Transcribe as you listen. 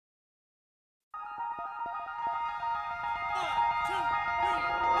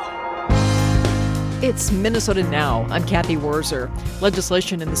It's Minnesota Now. I'm Kathy Wurzer.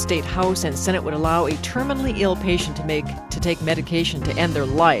 Legislation in the state House and Senate would allow a terminally ill patient to take medication to end their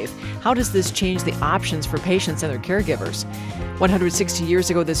life. How does this change the options for patients and their caregivers? 160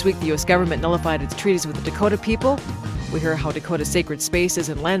 years ago this week, the U.S. government nullified its treaties with the Dakota people. We hear how Dakota's sacred spaces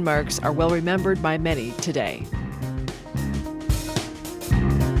and landmarks are well remembered by many today.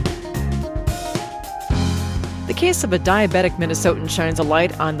 The case of a diabetic Minnesotan shines a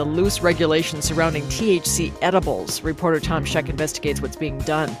light on the loose regulations surrounding THC edibles. Reporter Tom Scheck investigates what's being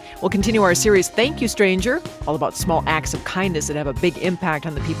done. We'll continue our series, Thank You, Stranger, all about small acts of kindness that have a big impact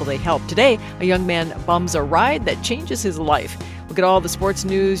on the people they help. Today, a young man bums a ride that changes his life. We'll get all the sports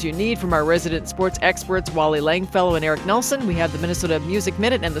news you need from our resident sports experts, Wally Langfellow and Eric Nelson. We have the Minnesota Music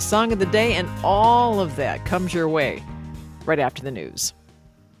Minute and the Song of the Day, and all of that comes your way right after the news.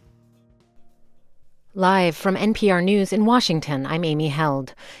 Live from NPR News in Washington, I'm Amy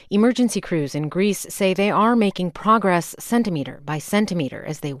Held. Emergency crews in Greece say they are making progress centimeter by centimeter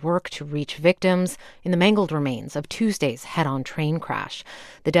as they work to reach victims in the mangled remains of Tuesday's head-on train crash.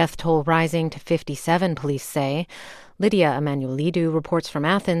 The death toll rising to 57, police say. Lydia Emanuelidou reports from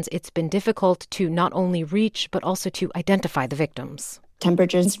Athens it's been difficult to not only reach but also to identify the victims.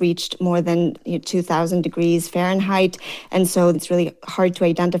 Temperatures reached more than 2,000 degrees Fahrenheit, and so it's really hard to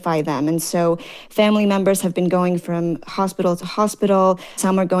identify them. And so family members have been going from hospital to hospital.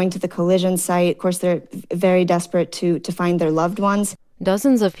 Some are going to the collision site. Of course, they're very desperate to find their loved ones.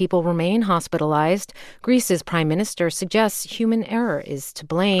 Dozens of people remain hospitalized. Greece's prime minister suggests human error is to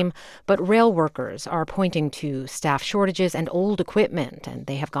blame, but rail workers are pointing to staff shortages and old equipment, and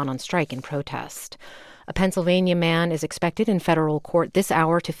they have gone on strike in protest. A Pennsylvania man is expected in federal court this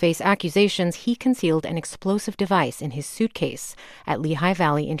hour to face accusations he concealed an explosive device in his suitcase at Lehigh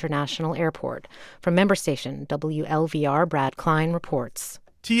Valley International Airport. From member station WLVR, Brad Klein reports.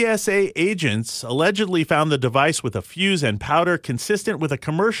 TSA agents allegedly found the device with a fuse and powder consistent with a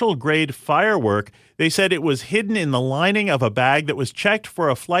commercial-grade firework. They said it was hidden in the lining of a bag that was checked for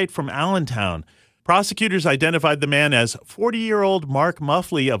a flight from Allentown. Prosecutors identified the man as 40-year-old Mark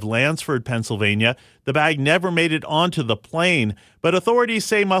Muffley of Lansford, Pennsylvania. The bag never made it onto the plane, but authorities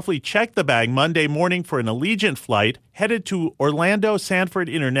say Muffley checked the bag Monday morning for an Allegiant flight headed to Orlando Sanford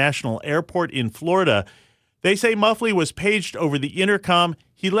International Airport in Florida. They say Muffley was paged over the intercom.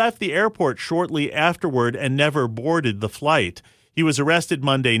 He left the airport shortly afterward and never boarded the flight. He was arrested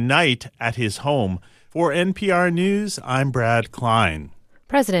Monday night at his home. For NPR News, I'm Brad Klein.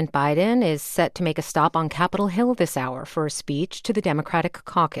 President Biden is set to make a stop on Capitol Hill this hour for a speech to the Democratic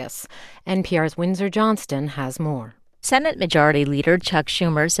caucus. NPR's Windsor Johnston has more. Senate Majority Leader Chuck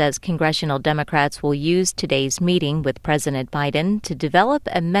Schumer says congressional Democrats will use today's meeting with President Biden to develop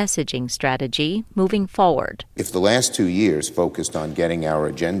a messaging strategy moving forward. If the last 2 years focused on getting our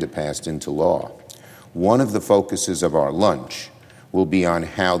agenda passed into law, one of the focuses of our lunch will be on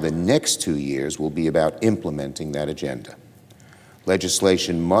how the next 2 years will be about implementing that agenda.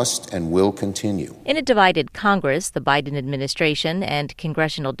 Legislation must and will continue. In a divided Congress, the Biden administration and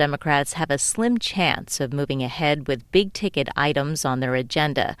congressional Democrats have a slim chance of moving ahead with big-ticket items on their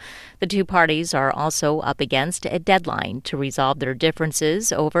agenda. The two parties are also up against a deadline to resolve their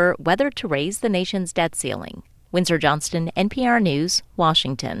differences over whether to raise the nation's debt ceiling. Windsor Johnston, NPR News,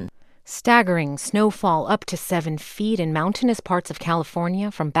 Washington. Staggering snowfall up to 7 feet in mountainous parts of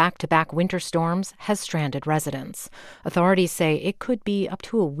California from back-to-back winter storms has stranded residents. Authorities say it could be up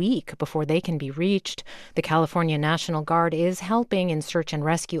to a week before they can be reached. The California National Guard is helping in search and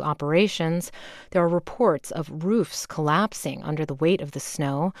rescue operations. There are reports of roofs collapsing under the weight of the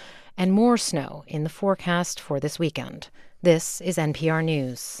snow, and more snow in the forecast for this weekend. This is NPR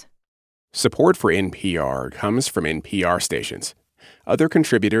News. Support for NPR comes from NPR stations. Other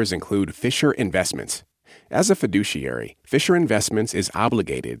contributors include Fisher Investments. As a fiduciary, Fisher Investments is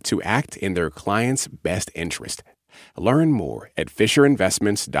obligated to act in their clients' best interest. Learn more at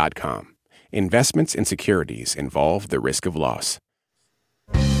FisherInvestments.com. Investments in securities involve the risk of loss.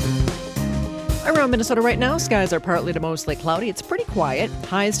 Around Minnesota right now, skies are partly to mostly cloudy. It's pretty quiet.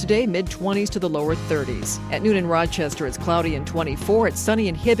 Highs today, mid-20s to the lower 30s. At noon in Rochester, it's cloudy and 24. It's sunny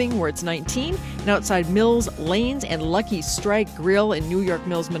in Hibbing, where it's 19. And outside Mills, Lanes, and Lucky Strike Grill in New York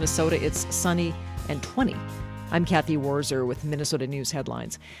Mills, Minnesota, it's sunny and 20. I'm Kathy Wurzer with Minnesota News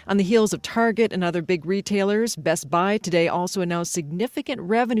Headlines. On the heels of Target and other big retailers, Best Buy today also announced significant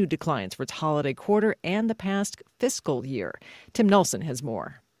revenue declines for its holiday quarter and the past fiscal year. Tim Nelson has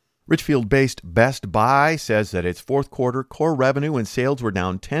more. Richfield-based Best Buy says that its fourth quarter core revenue and sales were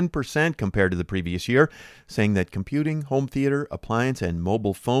down 10% compared to the previous year, saying that computing, home theater, appliance, and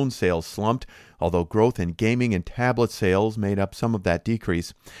mobile phone sales slumped, although growth in gaming and tablet sales made up some of that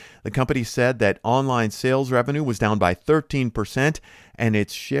decrease. The company said that online sales revenue was down by 13%, and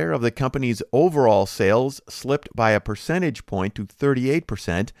its share of the company's overall sales slipped by a percentage point to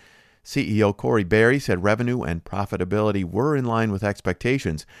 38%. CEO Corey Berry said revenue and profitability were in line with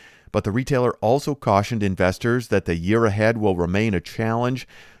expectations, but the retailer also cautioned investors that the year ahead will remain a challenge.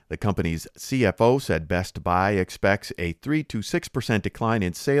 The company's CFO said Best Buy expects a 3 to 6% decline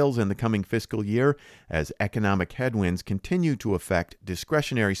in sales in the coming fiscal year as economic headwinds continue to affect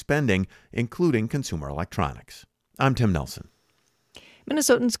discretionary spending, including consumer electronics. I'm Tim Nelson.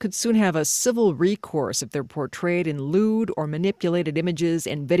 Minnesotans could soon have a civil recourse if they're portrayed in lewd or manipulated images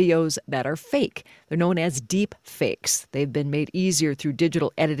and videos that are fake. They're known as deep fakes. They've been made easier through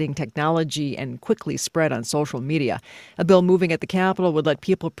digital editing technology and quickly spread on social media. A bill moving at the Capitol would let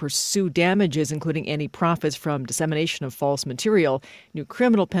people pursue damages, including any profits from dissemination of false material. New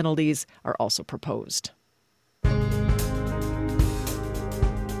criminal penalties are also proposed.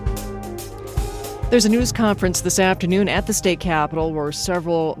 There's a news conference this afternoon at the state capitol where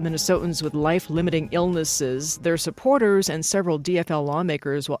several Minnesotans with life-limiting illnesses, their supporters, and several DFL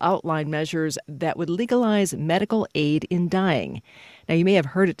lawmakers will outline measures that would legalize medical aid in dying. Now, you may have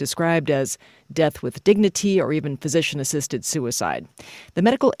heard it described as death with dignity or even physician-assisted suicide. The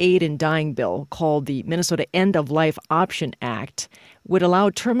Medical Aid in Dying bill, called the Minnesota End-of-Life Option Act, would allow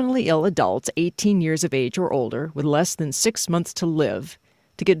terminally ill adults 18 years of age or older with less than 6 months to live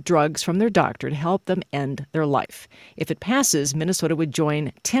to get drugs from their doctor to help them end their life. If it passes, Minnesota would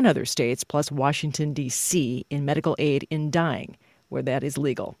join 10 other states plus Washington, D.C. in medical aid in dying, where that is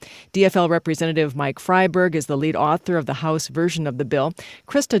legal. DFL Representative Mike Freiberg is the lead author of the House version of the bill.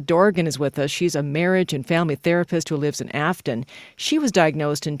 Krista Dorgan is with us. She's a marriage and family therapist who lives in Afton. She was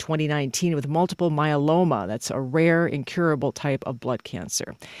diagnosed in 2019 with multiple myeloma. That's a rare, incurable type of blood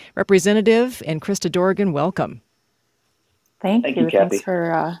cancer. Representative and Krista Dorgan, welcome. Thank you, Kathy. Thanks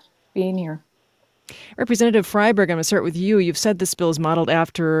for being here. Representative Freiberg, I'm going to start with you. You've said this bill is modeled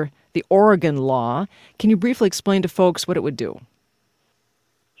after the Oregon law. Can you briefly explain to folks what it would do?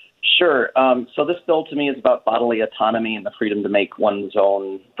 Sure. So this bill to me is about bodily autonomy and the freedom to make one's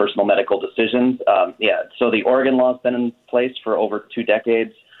own personal medical decisions. So the Oregon law has been in place for over 2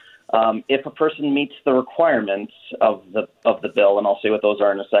 decades. If a person meets the requirements of the bill, and I'll say what those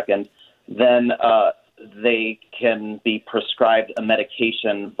are in a second, then they can be prescribed a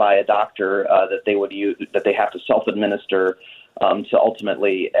medication by a doctor that they would use, that they have to self-administer to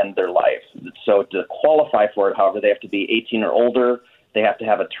ultimately end their life. So to qualify for it, however, they have to be 18 or older. They have to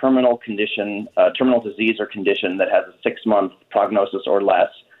have a terminal condition, terminal disease or condition that has a 6-month prognosis or less.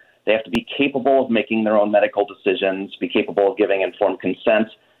 They have to be capable of making their own medical decisions, be capable of giving informed consent,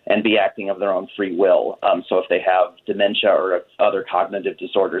 and be acting of their own free will. So if they have dementia or other cognitive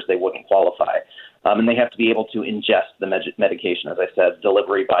disorders, they wouldn't qualify. And they have to be able to ingest the medication. As I said,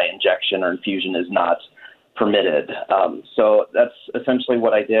 delivery by injection or infusion is not permitted. So that's essentially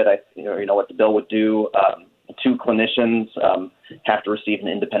what I did. What the bill would do. 2 clinicians have to receive an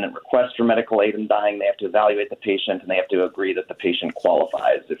independent request for medical aid in dying. They have to evaluate the patient, and they have to agree that the patient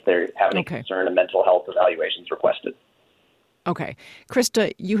qualifies. If they have any concern, a mental health evaluation is requested. Okay.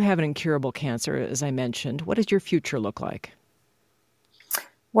 Krista, you have an incurable cancer, as I mentioned. What does your future look like?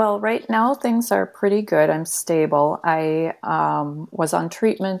 Well, right now things are pretty good. I'm stable. I was on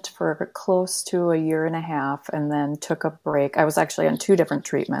treatment for close to 1.5 years and then took a break. I was actually on 2 different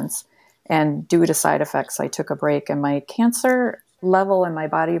treatments, and due to side effects, I took a break, and my cancer level in my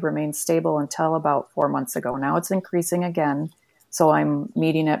body remained stable until about 4 months ago. Now it's increasing again, so I'm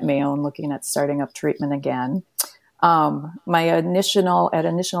meeting at Mayo and looking at starting up treatment again. My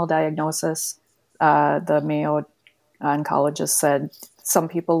initial diagnosis, the Mayo oncologist said some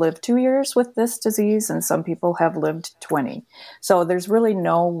people live 2 years with this disease and some people have lived 20. So there's really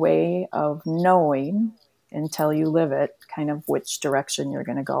no way of knowing until you live it kind of which direction you're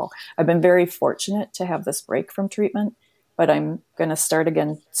going to go. I've been very fortunate to have this break from treatment, but I'm going to start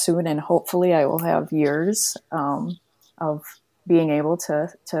again soon, and hopefully I will have years of being able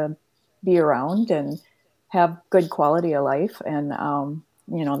to be around and have good quality of life. And,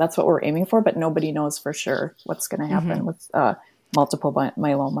 that's what we're aiming for, but nobody knows for sure what's going to happen with multiple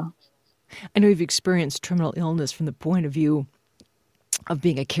myeloma. I know you've experienced terminal illness from the point of view of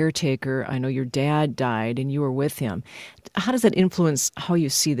being a caretaker. I know your dad died and you were with him. How does that influence how you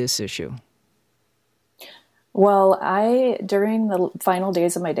see this issue? Well, during the final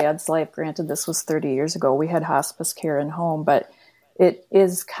days of my dad's life, granted this was 30 years ago, we had hospice care in home, but it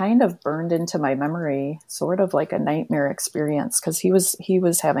is kind of burned into my memory, sort of like a nightmare experience, because he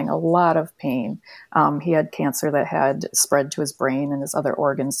was having a lot of pain. He had cancer that had spread to his brain and his other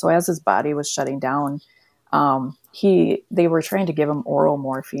organs. So as his body was shutting down, they were trying to give him oral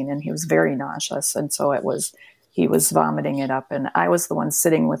morphine, and he was very nauseous. And so he was vomiting it up, and I was the one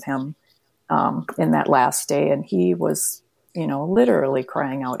sitting with him in that last day, and he was, literally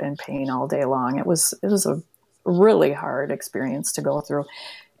crying out in pain all day long. It was a really hard experience to go through.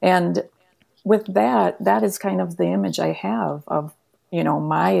 And with that is kind of the image I have of,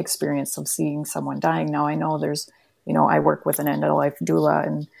 my experience of seeing someone dying. Now I know there's, I work with an end-of-life doula,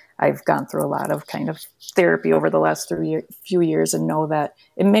 and I've gone through a lot of kind of therapy over the last few years, and know that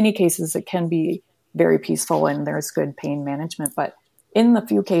in many cases it can be very peaceful and there's good pain management. But in the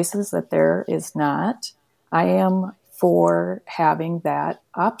few cases that there is not, I am for having that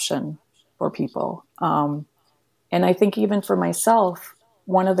option for people. And I think even for myself,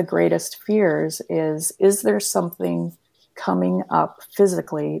 one of the greatest fears is there something coming up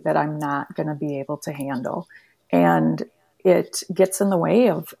physically that I'm not going to be able to handle? And it gets in the way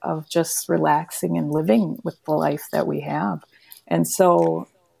of just relaxing and living with the life that we have. And so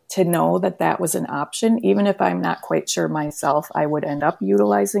to know that was an option, even if I'm not quite sure myself, I would end up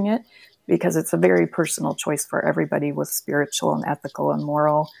utilizing it, because it's a very personal choice for everybody with spiritual and ethical and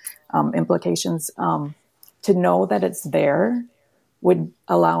moral implications. To know that it's there would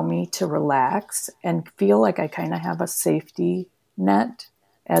allow me to relax and feel like I kind of have a safety net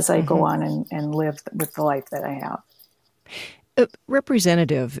as I go on and live with the life that I have.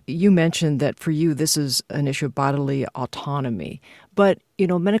 Representative, you mentioned that for you this is an issue of bodily autonomy, but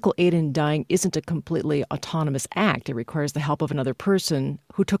medical aid in dying isn't a completely autonomous act. It requires the help of another person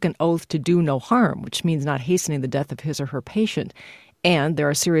who took an oath to do no harm, which means not hastening the death of his or her patient. And there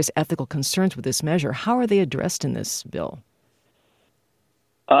are serious ethical concerns with this measure. How are they addressed in this bill?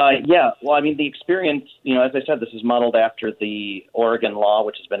 The experience, as I said, this is modeled after the Oregon law,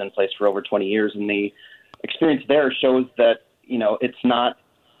 which has been in place for over 20 years, and the experience there shows that it's not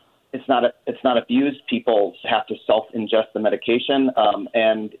abused. People have to self-ingest the medication,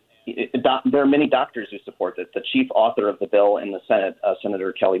 and there are many doctors who support this. The chief author of the bill in the Senate,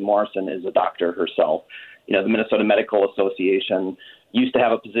 Senator Kelly Morrison, is a doctor herself. The Minnesota Medical Association used to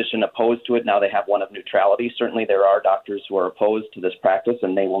have a position opposed to it. Now they have one of neutrality. Certainly there are doctors who are opposed to this practice,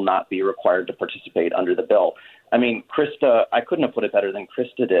 and they will not be required to participate under the bill. Krista, I couldn't have put it better than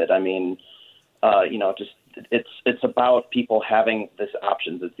Krista did. It's about people having this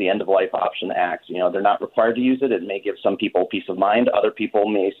options. It's the End of Life Option Act. They're not required to use it. It may give some people peace of mind. Other people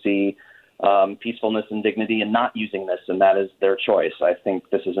may see peacefulness and dignity in not using this, and that is their choice. I think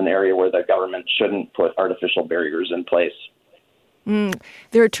this is an area where the government shouldn't put artificial barriers in place.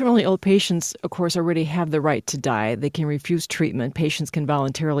 Their terminally ill patients, of course, already have the right to die. They can refuse treatment. Patients can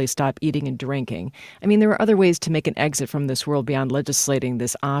voluntarily stop eating and drinking. There are other ways to make an exit from this world beyond legislating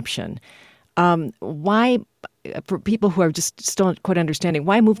this option. Why, for people who are just still not quite understanding,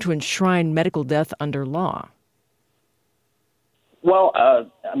 why move to enshrine medical death under law? Well,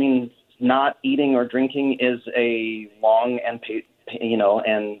 not eating or drinking is a long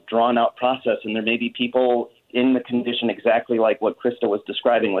and drawn out process, and there may be people in the condition exactly like what Krista was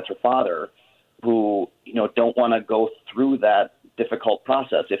describing with her father, who don't want to go through that difficult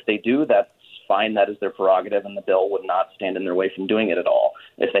process. If they do, that's fine. That is their prerogative, and the bill would not stand in their way from doing it at all.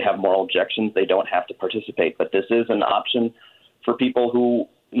 If they have moral objections, they don't have to participate. But this is an option for people who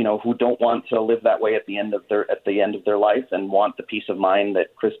don't want to live that way at the end of their life, and want the peace of mind that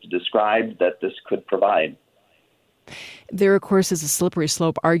Krista described that this could provide. There, of course, is a slippery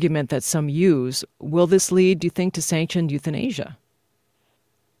slope argument that some use. Will this lead, do you think, to sanctioned euthanasia?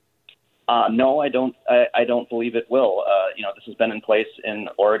 No, I don't. I don't believe it will. This has been in place in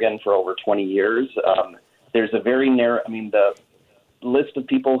Oregon for over 20 years. There's a very narrow. The list of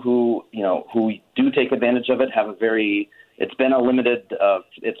people who do take advantage of it have a very. It's been a limited.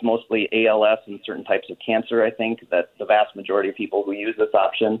 It's mostly ALS and certain types of cancer. I think that the vast majority of people who use this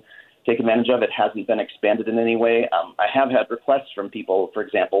option take advantage of it. Hasn't been expanded in any way. I have had requests from people, for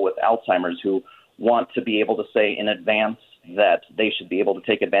example, with Alzheimer's, who want to be able to say in advance that they should be able to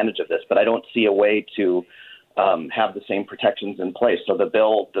take advantage of this, but I don't see a way to have the same protections in place. So the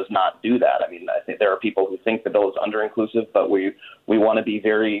bill does not do that. I think there are people who think the bill is under-inclusive, but we want to be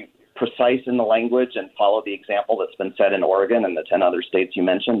very precise in the language and follow the example that's been set in Oregon and the 10 other states you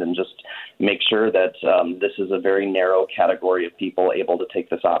mentioned, and just make sure that this is a very narrow category of people able to take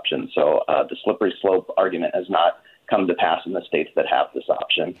this option. So the slippery slope argument has not come to pass in the states that have this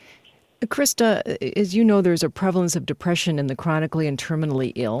option. Krista, as you know, there's a prevalence of depression in the chronically and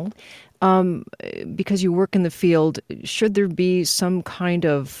terminally ill. Because you work in the field, should there be some kind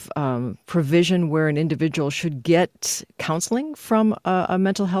of provision where an individual should get counseling from a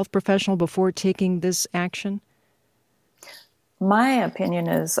mental health professional before taking this action? My opinion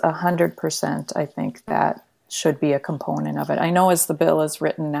is 100%. I think that should be a component of it. I know as the bill is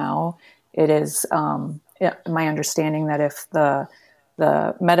written now, it is my understanding that if the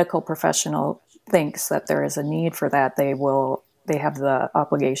medical professional thinks that there is a need for that, they have the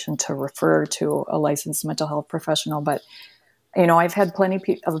obligation to refer to a licensed mental health professional. But, I've had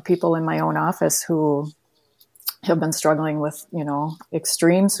plenty of people in my own office who have been struggling with,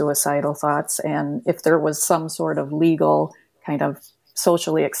 extreme suicidal thoughts. And if there was some sort of legal kind of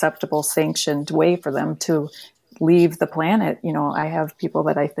socially acceptable sanctioned way for them to leave the planet, I have people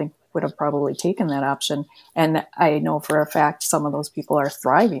that I think would have probably taken that option. And I know for a fact some of those people are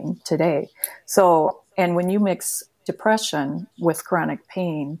thriving today. So, and when you mix depression with chronic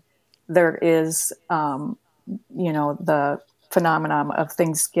pain, there is, the phenomenon of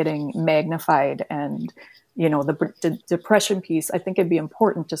things getting magnified. And, the depression piece, I think it'd be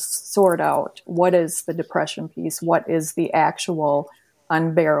important to sort out what is the depression piece, what is the actual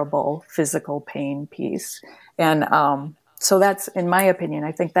unbearable physical pain piece. And so that's, in my opinion,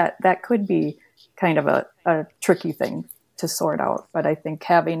 I think that could be kind of a tricky thing to sort out. But I think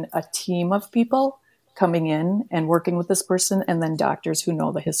having a team of people coming in and working with this person, and then doctors who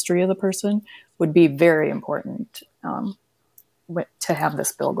know the history of the person, would be very important to have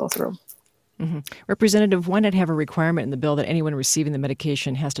this bill go through. Mm-hmm. Representative, why not have a requirement in the bill that anyone receiving the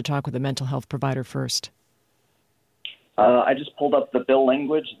medication has to talk with a mental health provider first? I just pulled up the bill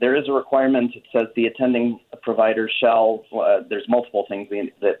language. There is a requirement. It says the attending provider shall, there's multiple things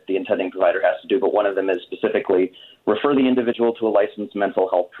that the attending provider has to do, but one of them is specifically refer the individual to a licensed mental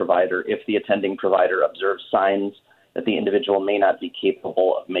health provider if the attending provider observes signs that the individual may not be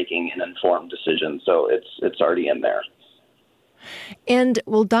capable of making an informed decision. So it's already in there. And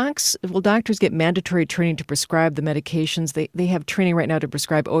will doctors get mandatory training to prescribe the medications? They have training right now to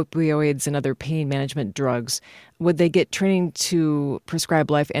prescribe opioids and other pain management drugs. Would they get training to prescribe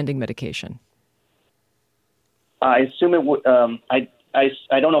life-ending medication? I assume it would. I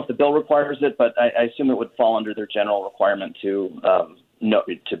don't know if the bill requires it, but I assume it would fall under their general requirement to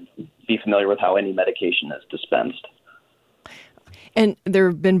be familiar with how any medication is dispensed. And there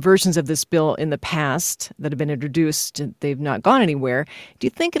have been versions of this bill in the past that have been introduced. They've not gone anywhere. Do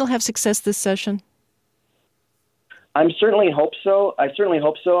you think it'll have success this session? I certainly hope so. I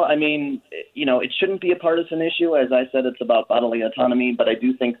mean, it shouldn't be a partisan issue. As I said, it's about bodily autonomy. But I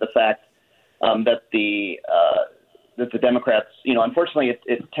do think the fact that the Democrats, unfortunately,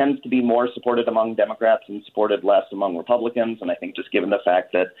 it tends to be more supported among Democrats and supported less among Republicans. And I think just given the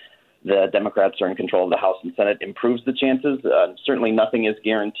fact that the Democrats are in control of the House and Senate improves the chances. Certainly nothing is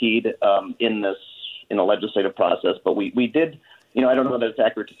guaranteed in the legislative process, but we did, I don't know that it's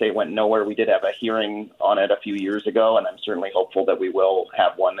accurate to say it went nowhere. We did have a hearing on it a few years ago, and I'm certainly hopeful that we will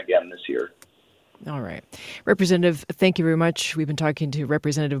have one again this year. All right. Representative, thank you very much. We've been talking to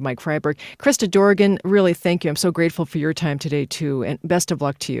Representative Mike Freiberg. Krista Dorgan, really thank you. I'm so grateful for your time today, too, and best of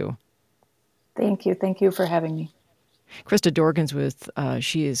luck to you. Thank you. Thank you for having me. Krista Dorgan's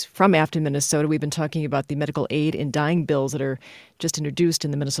she is from Afton, Minnesota. We've been talking about the medical aid in dying bills that are just introduced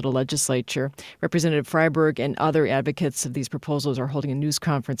in the Minnesota legislature. Representative Freiberg and other advocates of these proposals are holding a news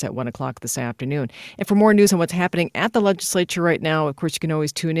conference at 1 o'clock this afternoon. And for more news on what's happening at the legislature right now, of course, you can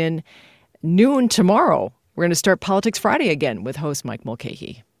always tune in noon tomorrow. We're going to start Politics Friday again with host Mike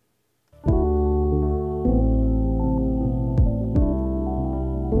Mulcahy.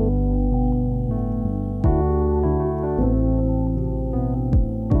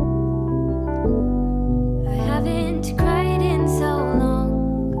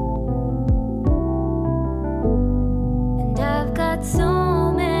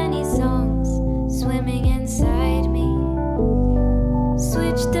 So many songs swimming inside me.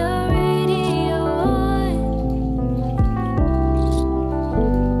 Switch the radio on.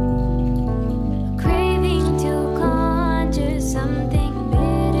 Craving to conjure something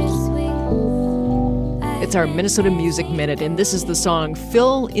bittersweet. It's our Minnesota Music Minute, and this is the song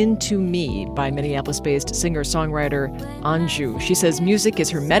Fill Into Me by Minneapolis-based singer-songwriter Anju. She says music is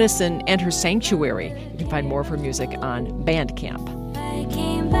her medicine and her sanctuary. You can find more of her music on Bandcamp. I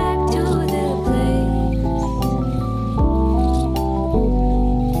came back to the place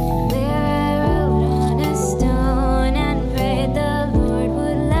where I wrote on a stone and prayed the Lord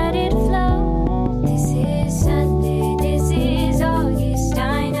would let it flow. This is Sunday, this is August,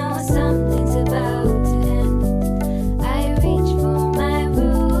 I know something's about to end. I reach for my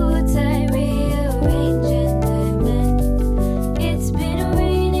roots, I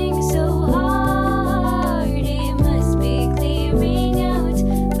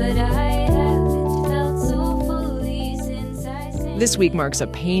This week marks a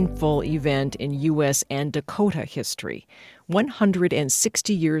painful event in U.S. and Dakota history.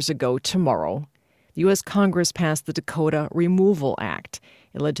 160 years ago tomorrow, the U.S. Congress passed the Dakota Removal Act.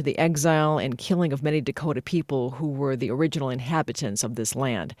 It led to the exile and killing of many Dakota people who were the original inhabitants of this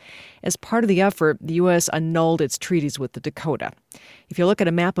land. As part of the effort, the U.S. annulled its treaties with the Dakota. If you look at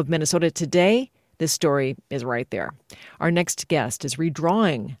a map of Minnesota today, this story is right there. Our next guest is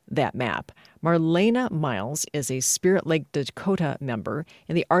redrawing that map. Marlena Miles is a Spirit Lake, Dakota member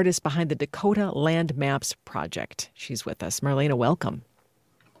and the artist behind the Dakota Land Maps Project. She's with us. Marlena, welcome.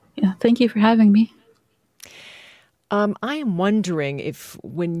 Yeah, thank you for having me. I am wondering if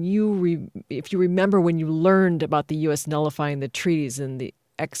you remember when you learned about the U.S. nullifying the treaties and the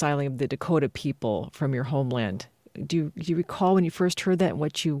exiling of the Dakota people from your homeland. Do you recall when you first heard that and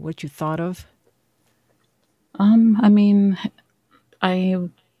what you thought of?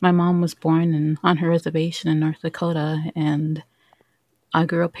 My mom was born on her reservation in North Dakota, and I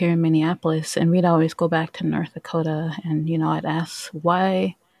grew up here in Minneapolis, and we'd always go back to North Dakota, and, I'd ask,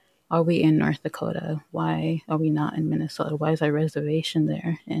 why are we in North Dakota? Why are we not in Minnesota? Why is our reservation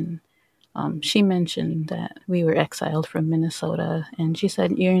there? And she mentioned that we were exiled from Minnesota, and she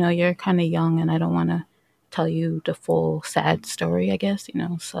said, you're kind of young, and I don't want to tell you the full sad story, I guess,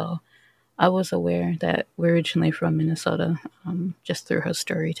 so I was aware that we're originally from Minnesota, just through her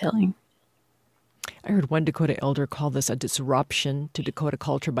storytelling. I heard one Dakota elder call this a disruption to Dakota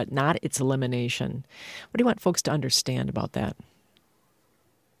culture, but not its elimination. What do you want folks to understand about that?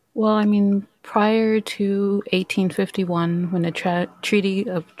 Well, prior to 1851, when the Treaty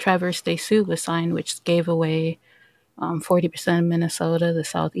of Traverse des Sioux was signed, which gave away 40% of Minnesota, the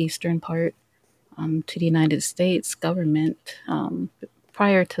southeastern part, to the United States government,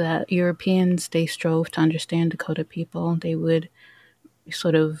 prior to that, Europeans, they strove to understand Dakota people. They would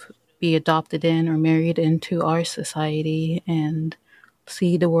sort of be adopted in or married into our society and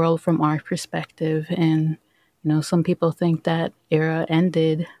see the world from our perspective. And, some people think that era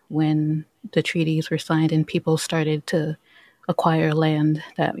ended when the treaties were signed and people started to acquire land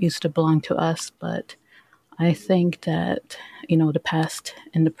that used to belong to us. But I think that, the past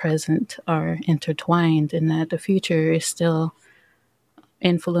and the present are intertwined and that the future is still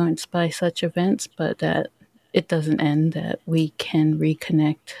influenced by such events, but that it doesn't end, that we can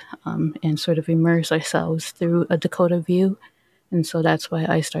reconnect and sort of immerse ourselves through a Dakota view. And so that's why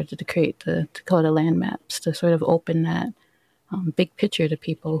I started to create the Dakota land maps, to sort of open that big picture to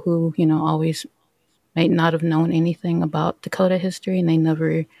people who, always might not have known anything about Dakota history, and they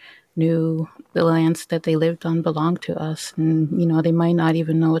never knew the lands that they lived on belonged to us. And, they might not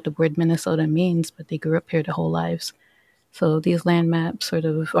even know what the word Minnesota means, but they grew up here their whole lives. So these land maps sort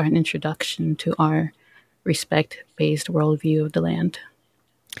of are an introduction to our respect-based worldview of the land.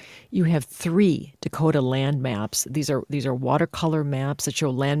 You have 3 Dakota land maps. These are watercolor maps that show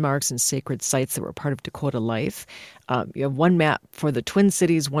landmarks and sacred sites that were part of Dakota life. You have one map for the Twin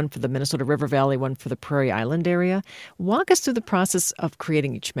Cities, one for the Minnesota River Valley, one for the Prairie Island area. Walk us through the process of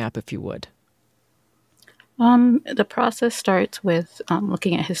creating each map, if you would. The process starts with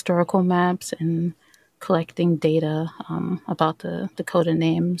looking at historical maps and collecting data about the Dakota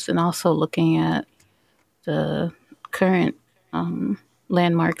names, and also looking at the current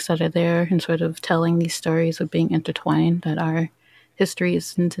landmarks that are there and sort of telling these stories of being intertwined, that our history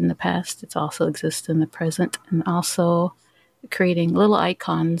isn't in the past, it also exists in the present, and also creating little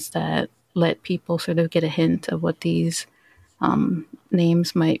icons that let people sort of get a hint of what these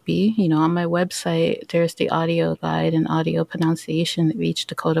names might be. On my website, there's the audio guide and audio pronunciation of each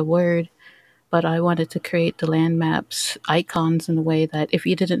Dakota word. But I wanted to create the land maps icons in a way that if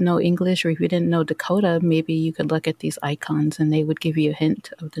you didn't know English or if you didn't know Dakota, maybe you could look at these icons and they would give you a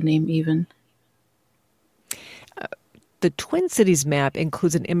hint of the name even. The Twin Cities map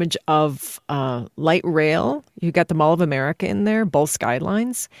includes an image of light rail. You got the Mall of America in there, both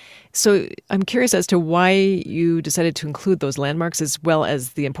skylines. So I'm curious as to why you decided to include those landmarks as well as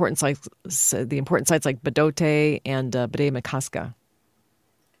the important sites like Bdote and Bde-Makaska.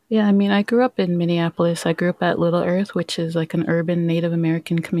 Yeah, I grew up in Minneapolis. I grew up at Little Earth, which is like an urban Native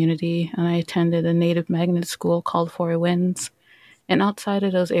American community, and I attended a Native magnet school called Four Winds. And outside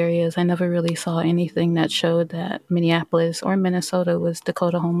of those areas, I never really saw anything that showed that Minneapolis or Minnesota was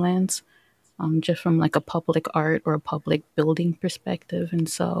Dakota homelands, just from like a public art or a public building perspective. And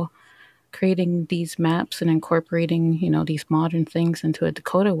so creating these maps and incorporating, these modern things into a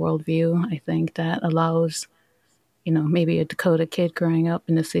Dakota worldview, I think that allows maybe a Dakota kid growing up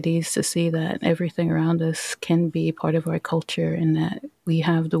in the cities to see that everything around us can be part of our culture and that we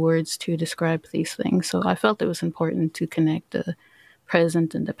have the words to describe these things. So I felt it was important to connect the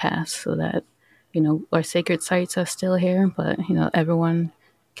present and the past so that our sacred sites are still here, but, everyone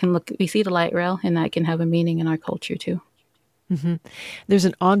can look, we see the light rail, and that can have a meaning in our culture too. Hmm. There's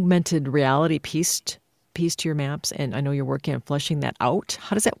an augmented reality piece to your maps, and I know you're working on fleshing that out.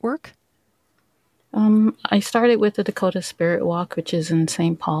 How does that work? I started with the Dakota Spirit Walk, which is in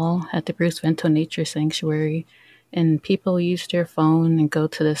St. Paul at the Bruce Vento Nature Sanctuary, and people use their phone and go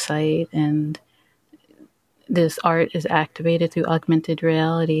to the site, and this art is activated through augmented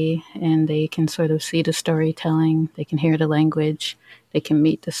reality, and they can sort of see the storytelling, they can hear the language, they can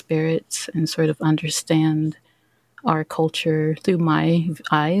meet the spirits and sort of understand our culture through my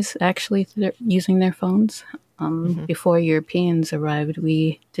eyes, actually, using their phones. Before Europeans arrived,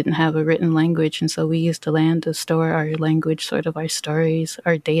 we didn't have a written language, and so we used the land to store our language, sort of our stories,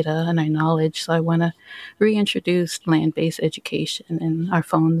 our data, and our knowledge. So I want to reintroduce land-based education, and our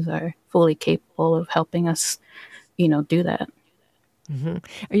phones are fully capable of helping us, do that. Hmm.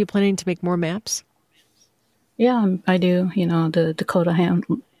 Are you planning to make more maps? Yeah, I do. The Dakota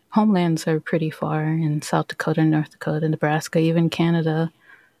homelands are pretty far in South Dakota, North Dakota, Nebraska, even Canada.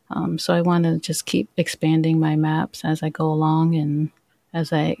 So I want to just keep expanding my maps as I go along and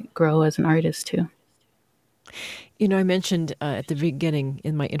as I grow as an artist too. I mentioned at the beginning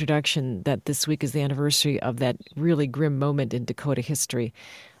in my introduction that this week is the anniversary of that really grim moment in Dakota history.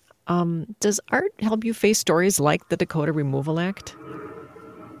 Does art help you face stories like the Dakota Removal Act?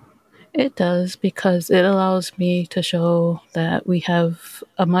 It does, because it allows me to show that we have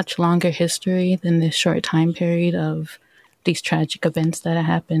a much longer history than this short time period of these tragic events that have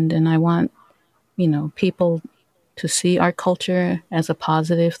happened. And I want, people to see our culture as a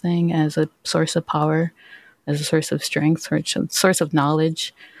positive thing, as a source of power, as a source of strength, or a source of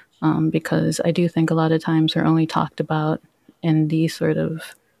knowledge, because I do think a lot of times we're only talked about in these sort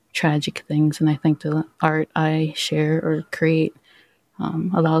of tragic things. And I think the art I share or create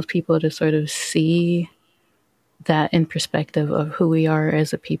allows people to sort of see that in perspective of who we are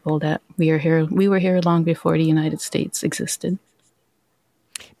as a people, that we were here long before the United States existed.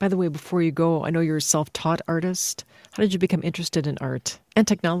 By the way, before you go, I know you're a self-taught artist. How did you become interested in art and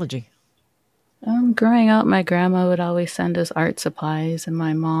technology? Growing up, my grandma would always send us art supplies, and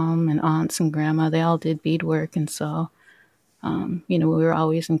my mom and aunts and grandma, they all did beadwork. And so, we were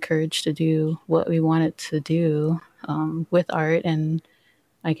always encouraged to do what we wanted to do with art. And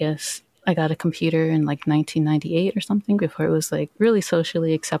I guess I got a computer in like 1998 or something, before it was like really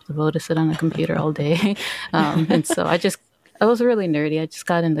socially acceptable to sit on a computer all day. And so I was really nerdy. I just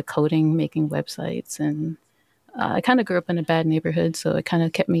got into coding, making websites, and I kind of grew up in a bad neighborhood, so it kind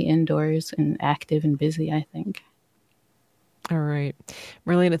of kept me indoors and active and busy, I think. All right.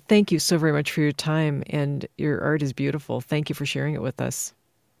 Marlena, thank you so very much for your time, and your art is beautiful. Thank you for sharing it with us.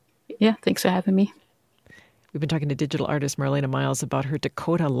 Yeah, thanks for having me. We've been talking to digital artist Marlena Miles about her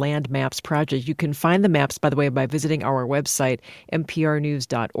Dakota Land Maps project. You can find the maps, by the way, by visiting our website,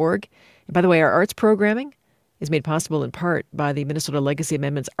 mprnews.org. And by the way, our arts programming is made possible in part by the Minnesota Legacy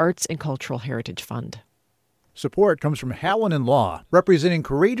Amendments Arts and Cultural Heritage Fund. Support comes from Hallonen Law, representing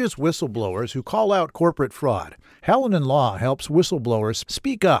courageous whistleblowers who call out corporate fraud. Hallonen Law helps whistleblowers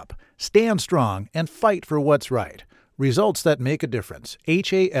speak up, stand strong, and fight for what's right. Results that make a difference.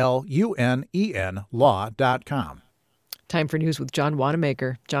 HALUNEN law.com. Time for news with John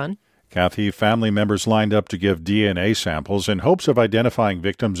Wanamaker. John? Kathy, family members lined up to give DNA samples in hopes of identifying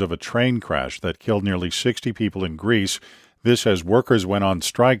victims of a train crash that killed nearly 60 people in Greece. This as workers went on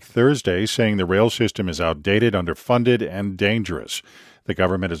strike Thursday, saying the rail system is outdated, underfunded, and dangerous. The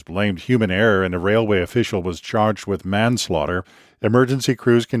government has blamed human error, and a railway official was charged with manslaughter. Emergency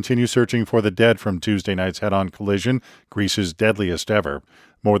crews continue searching for the dead from Tuesday night's head-on collision, Greece's deadliest ever.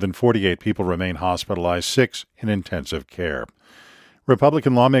 More than 48 people remain hospitalized, 6 in intensive care.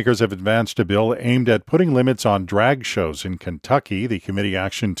 Republican lawmakers have advanced a bill aimed at putting limits on drag shows in Kentucky. The committee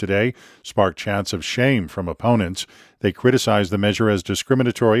action today sparked chants of shame from opponents. They criticized the measure as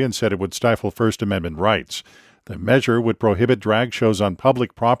discriminatory and said it would stifle First Amendment rights. The measure would prohibit drag shows on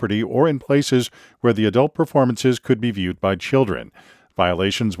public property or in places where the adult performances could be viewed by children.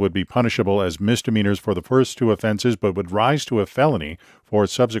 Violations would be punishable as misdemeanors for the first 2 offenses, but would rise to a felony for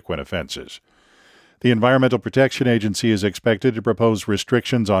subsequent offenses. The Environmental Protection Agency is expected to propose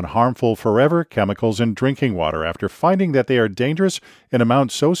restrictions on harmful forever chemicals in drinking water after finding that they are dangerous in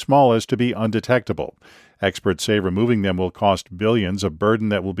amounts so small as to be undetectable. Experts say removing them will cost billions, a burden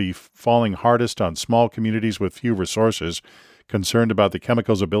that will be falling hardest on small communities with few resources. Concerned about the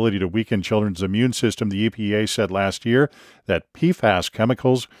chemicals' ability to weaken children's immune system, the EPA said last year that PFAS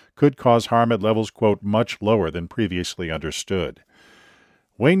chemicals could cause harm at levels, quote, much lower than previously understood.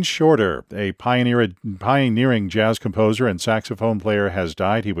 Wayne Shorter, a pioneering jazz composer and saxophone player, has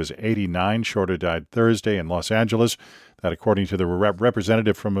died. He was 89. Shorter died Thursday in Los Angeles. That, according to the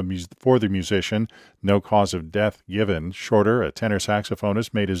representative for the musician, no cause of death given. Shorter, a tenor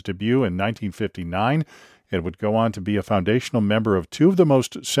saxophonist, made his debut in 1959 and would go on to be a foundational member of two of the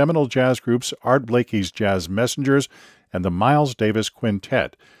most seminal jazz groups, Art Blakey's Jazz Messengers and the Miles Davis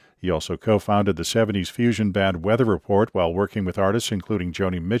Quintet. He also co-founded the 70s fusion band Weather Report while working with artists including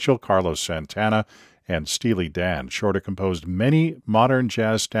Joni Mitchell, Carlos Santana, and Steely Dan. Shorter composed many modern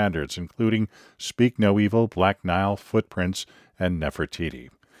jazz standards, including Speak No Evil, Black Nile, Footprints, and Nefertiti.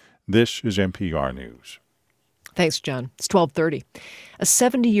 This is NPR News. Thanks, John. It's 12:30. A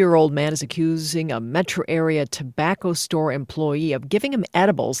 70-year-old man is accusing a metro area tobacco store employee of giving him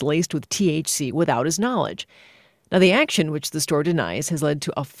edibles laced with THC without his knowledge. Now, the action, which the store denies, has led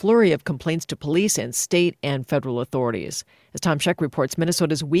to a flurry of complaints to police and state and federal authorities. As Tom Scheck reports,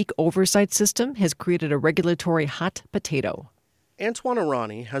 Minnesota's weak oversight system has created a regulatory hot potato. Antoine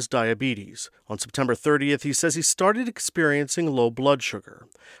Arani has diabetes. On September 30th, he says he started experiencing low blood sugar.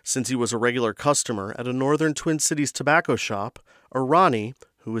 Since he was a regular customer at a northern Twin Cities tobacco shop, Arani,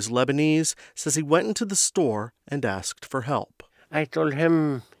 who is Lebanese, says he went into the store and asked for help. I told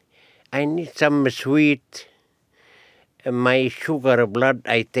him I need some sweet. My sugar blood,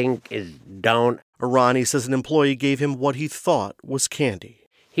 I think, is down. Arani says an employee gave him what he thought was candy.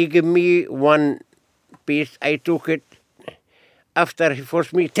 He gave me one piece. I took it. After he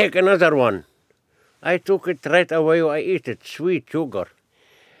forced me, take another one. I took it right away. I eat it, sweet sugar.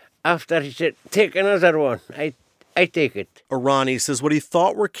 After he said, take another one, I take it. Arani says what he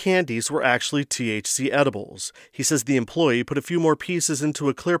thought were candies were actually THC edibles. He says the employee put a few more pieces into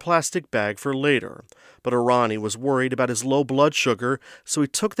a clear plastic bag for later. But Arani was worried about his low blood sugar, so he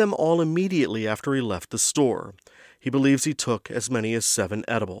took them all immediately after he left the store. He believes he took as many as 7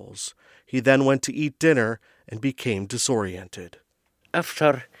 edibles. He then went to eat dinner and became disoriented.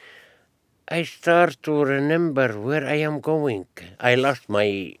 After I start to remember where I am going, I lost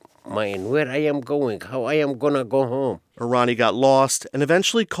my mind, where I am going, how I am going to go home. Arani got lost and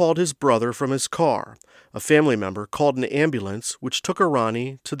eventually called his brother from his car. A family member called an ambulance, which took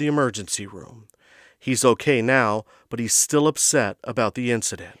Arani to the emergency room. He's okay now, but he's still upset about the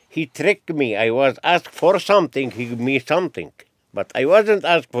incident. He tricked me. I was asked for something, he gave me something. But I wasn't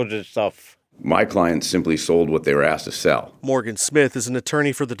asked for this stuff. My clients simply sold what they were asked to sell. Morgan Smith is an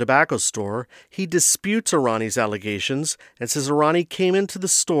attorney for the tobacco store. He disputes Arani's allegations and says Arani came into the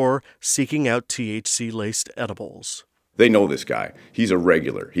store seeking out THC-laced edibles. They know this guy. He's a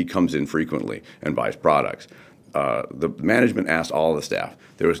regular. He comes in frequently and buys products. The management asked all the staff.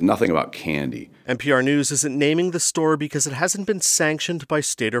 There was nothing about candy. NPR News isn't naming the store because it hasn't been sanctioned by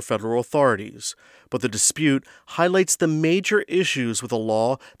state or federal authorities. But the dispute highlights the major issues with a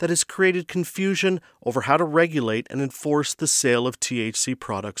law that has created confusion over how to regulate and enforce the sale of THC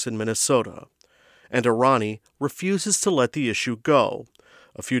products in Minnesota. And Arani refuses to let the issue go.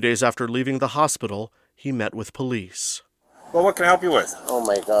 A few days after leaving the hospital, he met with police. Well, what can I help you with? Oh,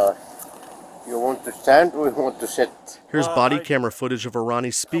 my God. You want to stand or you want to sit? Here's body camera footage of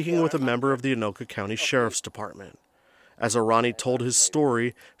Arani speaking with a member of the Anoka County Sheriff's Department. As Arani told his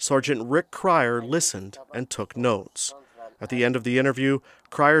story, Sergeant Rick Cryer listened and took notes. At the end of the interview,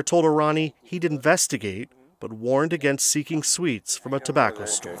 Cryer told Arani he'd investigate, but warned against seeking sweets from a tobacco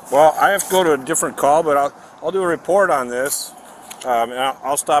store. Well, I have to go to a different call, but I'll do a report on this. And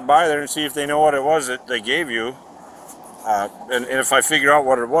I'll stop by there and see if they know what it was that they gave you. And if I figure out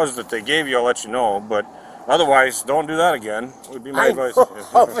what it was that they gave you, I'll let you know. But otherwise, don't do that again, would be my advice.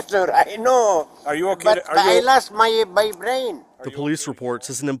 Officer, I know. Are you okay? But I lost my brain. The police report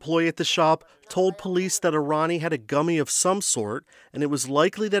says an employee at the shop told police that Arani had a gummy of some sort, and it was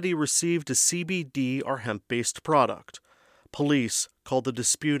likely that he received a CBD or hemp-based product. Police called the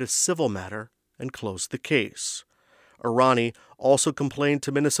dispute a civil matter and closed the case. Arani also complained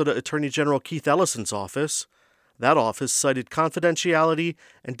to Minnesota Attorney General Keith Ellison's office. That office cited confidentiality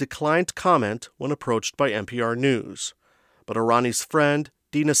and declined comment when approached by NPR News. But Arani's friend,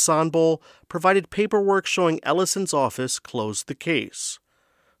 Dina Sonbol, provided paperwork showing Ellison's office closed the case.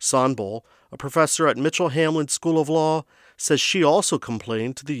 Sonbol, a professor at Mitchell Hamlin School of Law, says she also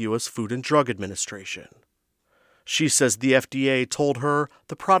complained to the U.S. Food and Drug Administration. She says the FDA told her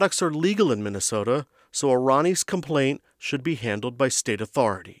the products are legal in Minnesota, so Arani's complaint should be handled by state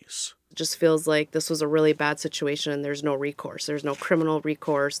authorities. It just feels like this was a really bad situation and there's no recourse. There's no criminal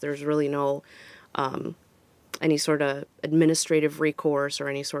recourse. There's really no any sort of administrative recourse or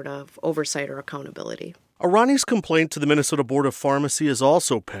any sort of oversight or accountability. Arani's complaint to the Minnesota Board of Pharmacy is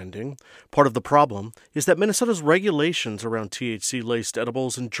also pending. Part of the problem is that Minnesota's regulations around THC-laced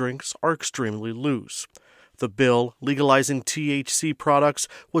edibles and drinks are extremely loose. The bill legalizing THC products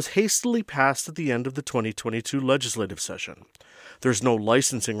was hastily passed at the end of the 2022 legislative session. There's no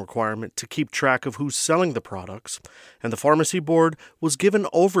licensing requirement to keep track of who's selling the products, and the Pharmacy Board was given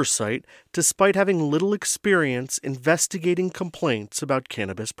oversight despite having little experience investigating complaints about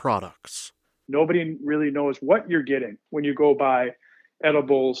cannabis products. Nobody really knows what you're getting when you go buy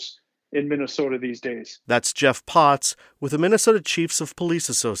edibles in Minnesota these days. That's Jeff Potts with the Minnesota Chiefs of Police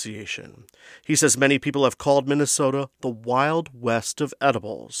Association. He says many people have called Minnesota the Wild West of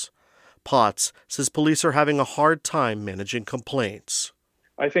edibles. Potts says police are having a hard time managing complaints.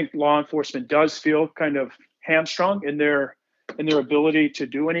 I think law enforcement does feel kind of hamstrung in their ability to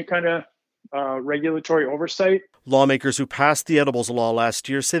do any kind of regulatory oversight. Lawmakers who passed the edibles law last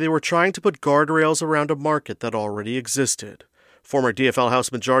year say they were trying to put guardrails around a market that already existed. Former DFL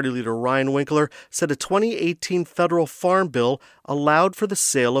House Majority Leader Ryan Winkler said a 2018 federal farm bill allowed for the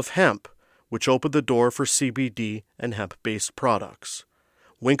sale of hemp, which opened the door for CBD and hemp-based products.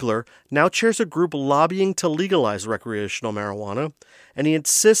 Winkler now chairs a group lobbying to legalize recreational marijuana, and he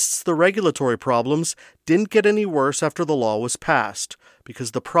insists the regulatory problems didn't get any worse after the law was passed,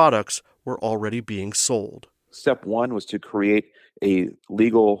 because the products were already being sold. Step one was to create a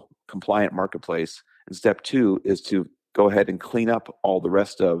legal, compliant marketplace, and step two is to go ahead and clean up all the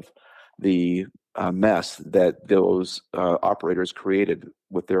rest of the mess that those operators created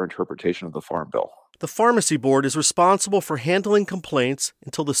with their interpretation of the Farm Bill. The Pharmacy Board is responsible for handling complaints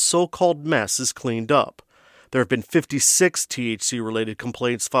until the so-called mess is cleaned up. There have been 56 THC-related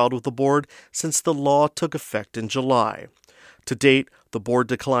complaints filed with the board since the law took effect in July. To date, the board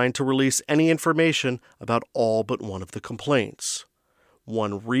declined to release any information about all but one of the complaints.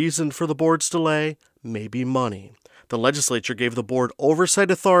 One reason for the board's delay may be money. The legislature gave the board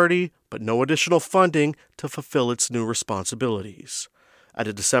oversight authority, but no additional funding to fulfill its new responsibilities. At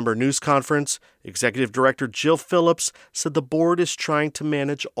a December news conference, Executive Director Jill Phillips said the board is trying to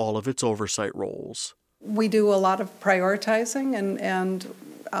manage all of its oversight roles. We do a lot of prioritizing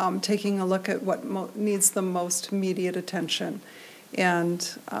and taking a look at what needs the most immediate attention. And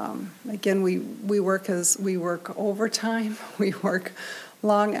again, we work overtime, we work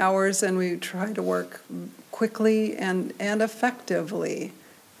long hours, and we try to work quickly and effectively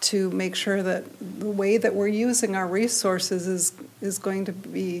to make sure that the way that we're using our resources is going to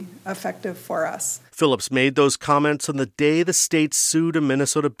be effective for us. Phillips made those comments on the day the state sued a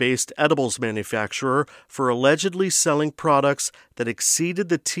Minnesota-based edibles manufacturer for allegedly selling products that exceeded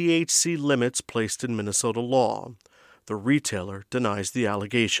the THC limits placed in Minnesota law. The retailer denies the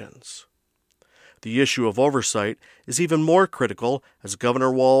allegations. The issue of oversight is even more critical as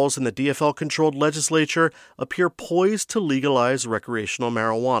Governor Walz and the DFL-controlled legislature appear poised to legalize recreational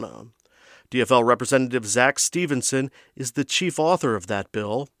marijuana. DFL Representative Zach Stevenson is the chief author of that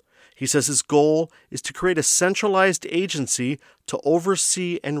bill. He says his goal is to create a centralized agency to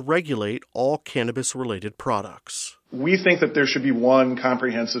oversee and regulate all cannabis-related products. We think that there should be one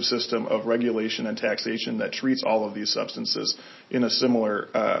comprehensive system of regulation and taxation that treats all of these substances in a similar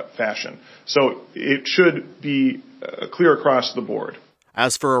fashion. So it should be clear across the board.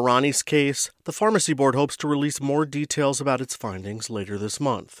 As for Arani's case, the Pharmacy Board hopes to release more details about its findings later this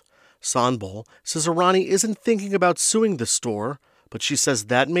month. Sanbol says Arani isn't thinking about suing the store, but she says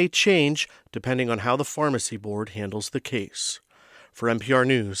that may change depending on how the Pharmacy Board handles the case. For NPR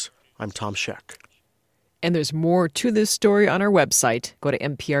News, I'm Tom Scheck. And there's more to this story on our website. Go to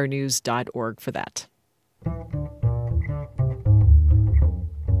nprnews.org for that.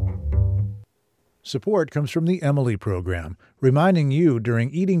 Support comes from the Emily Program, reminding you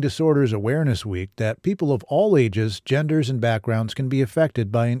during Eating Disorders Awareness Week that people of all ages, genders, and backgrounds can be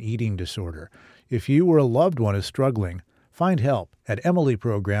affected by an eating disorder. If you or a loved one is struggling, find help at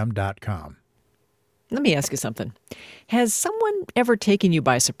emilyprogram.com. Let me ask you something. Has someone ever taken you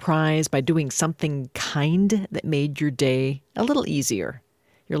by surprise by doing something kind that made your day a little easier?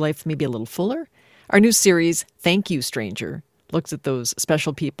 Your life maybe a little fuller? Our new series, Thank You, Stranger, looks at those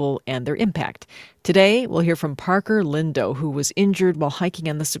special people and their impact. Today, we'll hear from Parker Lindo, who was injured while hiking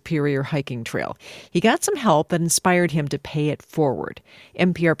on the Superior Hiking Trail. He got some help that inspired him to pay it forward.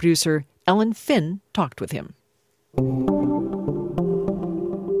 NPR producer Ellen Finn talked with him.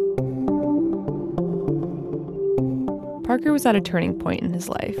 Parker was at a turning point in his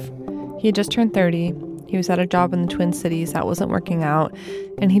life. He had just turned 30, he was at a job in the Twin Cities that wasn't working out,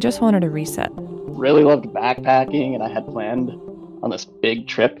 and he just wanted a reset. Really loved backpacking, and I had planned on this big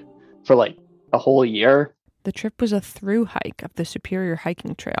trip for like a whole year. The trip was a through hike of the Superior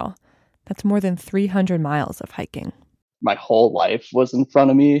Hiking Trail That's more than 300 miles of hiking. My whole life was in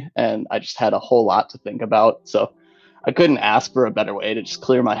front of me, and I just had a whole lot to think about. So I couldn't ask for a better way to just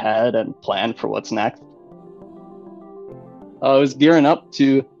clear my head and plan for what's next. I was gearing up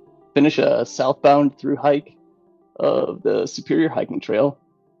to finish a southbound through hike of the Superior Hiking Trail.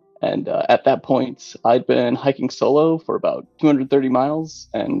 And at that point, I'd been hiking solo for about 230 miles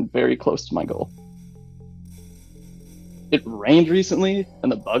and very close to my goal. It rained recently, and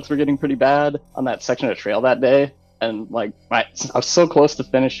the bugs were getting pretty bad on that section of trail that day. And I was so close to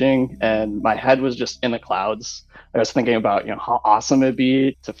finishing, and my head was just in the clouds. I was thinking about, how awesome it'd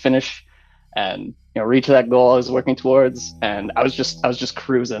be to finish and, reach that goal I was working towards. And I was just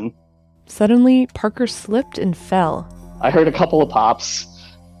cruising. Suddenly, Parker slipped and fell. I heard a couple of pops,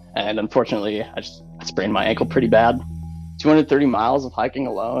 and unfortunately, I sprained my ankle pretty bad. 230 miles of hiking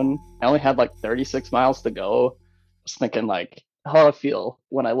alone. I only had 36 miles to go. I was thinking how I feel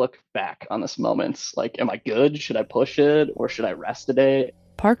when I look back on this moment. Am I good? Should I push it, or should I rest today?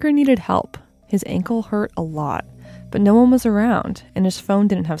 Parker needed help. His ankle hurt a lot, but no one was around, and his phone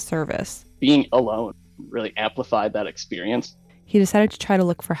didn't have service. Being alone really amplified that experience. He decided to try to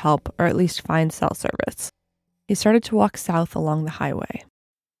look for help, or at least find cell service. He started to walk south along the highway.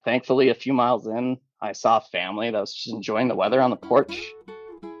 Thankfully, a few miles in, I saw a family that was just enjoying the weather on the porch.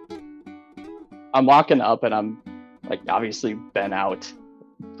 I'm walking up, and I'm obviously been out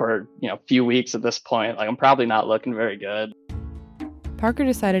for, a few weeks at this point. I'm probably not looking very good. Parker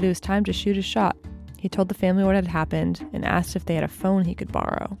decided it was time to shoot his shot. He told the family what had happened and asked if they had a phone he could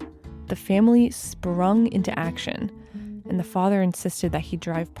borrow. The family sprung into action, and the father insisted that he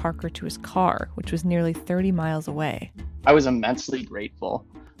drive Parker to his car, which was nearly 30 miles away. I was immensely grateful,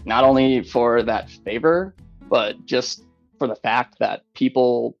 not only for that favor, but just for the fact that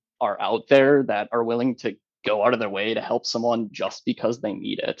people are out there that are willing to go out of their way to help someone just because they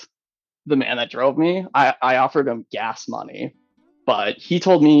need it. The man that drove me, I offered him gas money, but he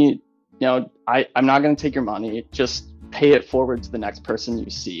told me, I'm not going to take your money. Just pay it forward to the next person you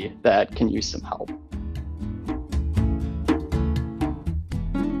see that can use some help.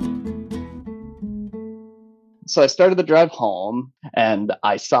 So I started the drive home, and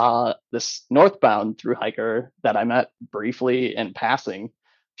I saw this northbound through hiker that I met briefly in passing a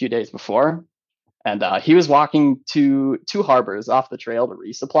few days before. And he was walking to 2 harbors off the trail to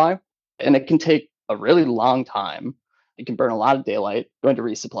resupply. And it can take a really long time. It can burn a lot of daylight going to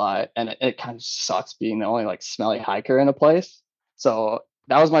resupply. And it kind of sucks being the only smelly hiker in a place. So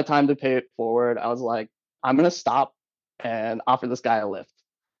that was my time to pay it forward. I was like, I'm going to stop and offer this guy a lift.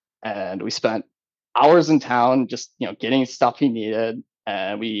 And we spent hours in town just, getting stuff he needed.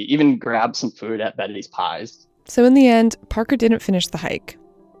 And we even grabbed some food at Betty's Pies. So in the end, Parker didn't finish the hike.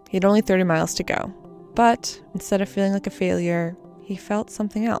 He had only 30 miles to go. But instead of feeling like a failure, he felt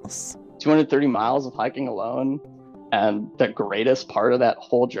something else. 230 miles of hiking alone. And the greatest part of that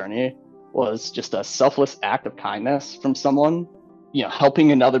whole journey was just a selfless act of kindness from someone.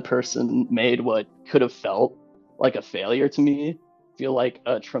 Helping another person made what could have felt like a failure to me feel like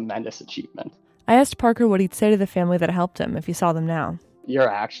a tremendous achievement. I asked Parker what he'd say to the family that helped him if he saw them now. Your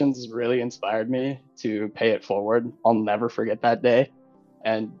actions really inspired me to pay it forward. I'll never forget that day.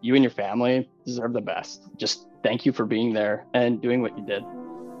 And you and your family deserve the best. Just thank you for being there and doing what you did.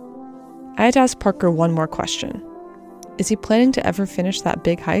 I had to ask Parker one more question. Is he planning to ever finish that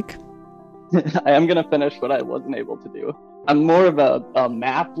big hike? I am going to finish what I wasn't able to do. I'm more of a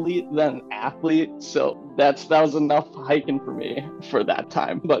mathlete than an athlete, so that was enough hiking for me for that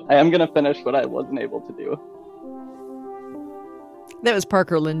time. But I am going to finish what I wasn't able to do. That was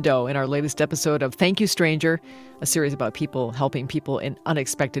Parker Lindo in our latest episode of Thank You, Stranger, a series about people helping people in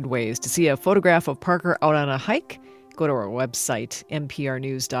unexpected ways. To see a photograph of Parker out on a hike, go to our website,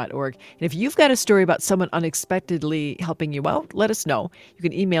 nprnews.org. And if you've got a story about someone unexpectedly helping you out, let us know. You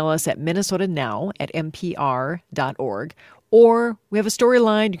can email us at minnesotanow@npr.org. Or we have a story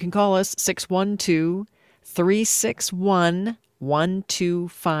line. You can call us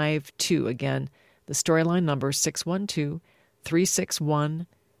 612-361-1252. Again, the storyline number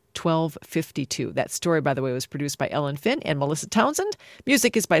 612-361-1252. That story, by the way, was produced by Ellen Finn and Melissa Townsend.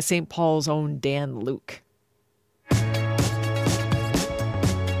 Music is by St. Paul's own Dan Luke.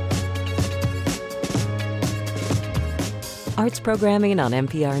 Arts programming on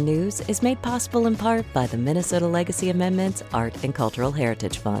NPR News is made possible in part by the Minnesota Legacy Amendments Art and Cultural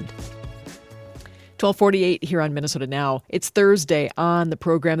Heritage Fund. 12:48 here on Minnesota Now. It's Thursday on the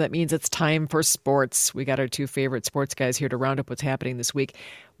program. That means it's time for sports. We got our 2 favorite sports guys here to round up what's happening this week.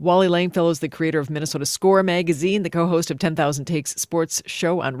 Wally Langfellow is the creator of Minnesota Score magazine, the co-host of 10,000 Takes sports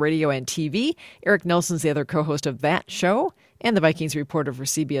show on radio and TV. Eric Nelson's the other co-host of that show. and the Vikings reporter for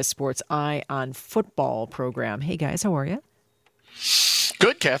CBS Sports Eye on Football program. Hey, guys, how are you?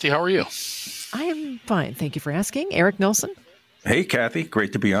 Good, Kathy. How are you? I am fine. Thank you for asking. Eric Nelson? Hey, Kathy.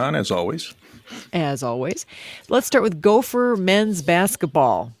 Great to be on, as always. As always. Let's start with Gopher men's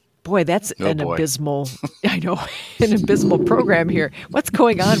basketball. Boy, that's abysmal, I know, an abysmal program here. What's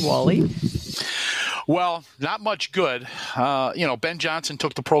going on, Wally? Well, not much good. Ben Johnson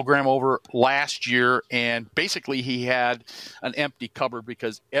took the program over last year, and basically he had an empty cupboard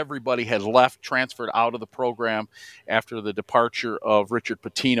because everybody had left, transferred out of the program after the departure of Richard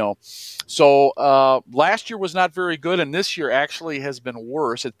Pitino. So last year was not very good, and this year actually has been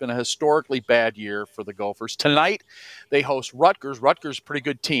worse. It's been a historically bad year for the Gophers. Tonight they host Rutgers. Rutgers, a pretty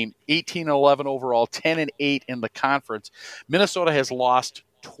good team, 18-11 overall, 10-8 in the conference. Minnesota has lost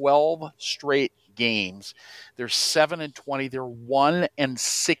 12 straight games. They're 7-20. They're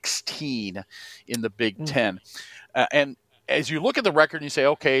 1-16 in the Big Ten. And as you look at the record and you say,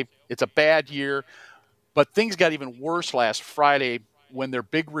 okay, it's a bad year, but things got even worse last Friday when their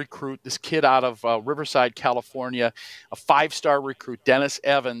big recruit, this kid out of Riverside, California, a 5-star recruit, Dennis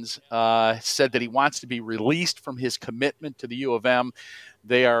Evans, said that he wants to be released from his commitment to the U of M.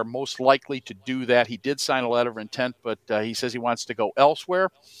 They are most likely to do that. He did sign a letter of intent, but he says he wants to go elsewhere.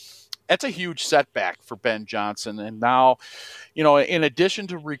 That's a huge setback for Ben Johnson. And now, in addition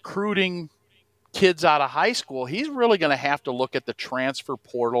to recruiting kids out of high school, he's really going to have to look at the transfer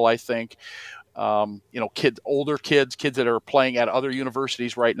portal, I think. Older kids that are playing at other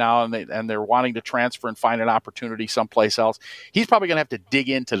universities right now, and they're wanting to transfer and find an opportunity someplace else. He's probably going to have to dig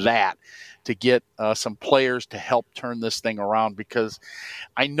into that to get some players to help turn this thing around, because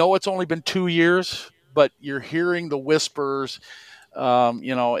I know it's only been 2 years, but you're hearing the whispers.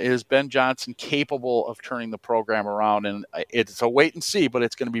 Is Ben Johnson capable of turning the program around? And it's a wait and see, but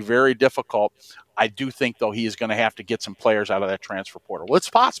it's going to be very difficult. I do think, though, he is going to have to get some players out of that transfer portal. It's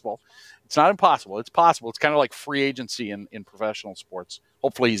possible. It's not impossible. It's possible. It's kind of like free agency in professional sports.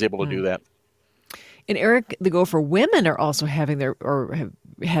 Hopefully he's able to do that. And Eric, the Gopher women are also have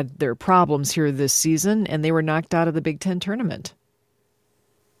had their problems here this season, and they were knocked out of the Big Ten tournament.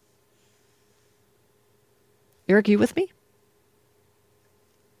 Eric, are you with me?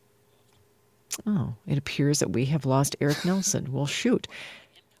 Oh, it appears that we have lost Eric Nelson. Well, shoot.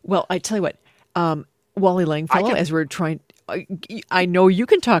 Well, I tell you what, Wally Langfellow, as we're trying, I know you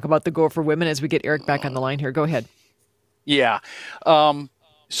can talk about the Gopher women as we get Eric back on the line here. Go ahead. Yeah.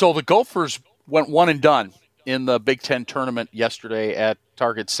 So the Gophers went one and done in the Big Ten tournament yesterday at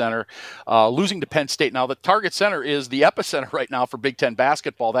Target Center, losing to Penn State. Now, the Target Center is the epicenter right now for Big Ten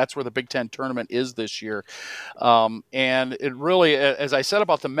basketball. That's where the Big Ten tournament is this year. And it really, as I said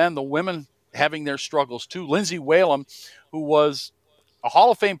about the men, the women having their struggles too. Lindsay Whalum, who was a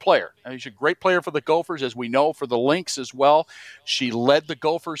Hall of Fame player. She's a great player for the Gophers, as we know, for the Lynx as well. She led the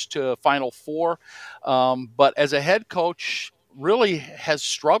Gophers to Final Four. But as a head coach, really has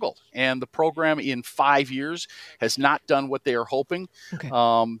struggled. And the program in 5 years has not done what they are hoping. Okay.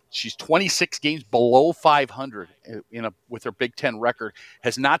 She's 26 games below 500 with her Big Ten record,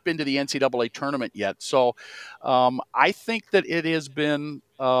 has not been to the NCAA tournament yet. So I think that it has been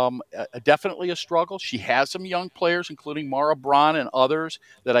definitely a struggle. She has some young players, including Mara Braun and others,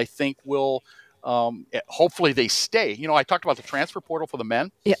 that I think will hopefully they stay. I talked about the transfer portal for the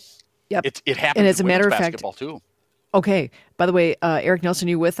men. Yep. It happens and as a matter of basketball fact, too. Okay. By the way, Eric Nelson,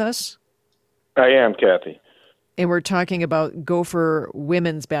 you with us? I am, Kathy. And we're talking about Gopher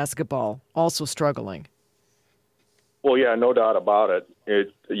women's basketball also struggling. Well, yeah, no doubt about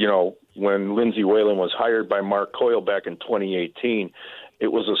it. When Lindsay Whalen was hired by Mark Coyle back in 2018,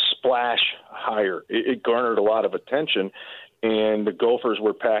 it was a splash hire. It garnered a lot of attention, and the Gophers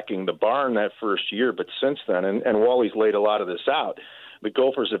were packing the barn that first year. But since then, and Wally's laid a lot of this out, the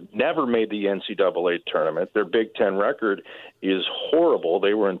Gophers have never made the NCAA tournament. Their Big Ten record is horrible.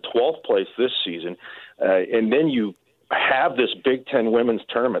 They were in 12th place this season. And then you have this Big Ten women's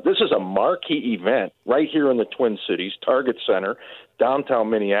tournament. This is a marquee event right here in the Twin Cities, Target Center, downtown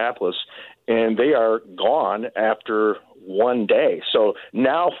Minneapolis, and they are gone after one day. So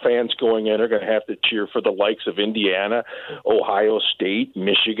now fans going in are going to have to cheer for the likes of Indiana, Ohio State,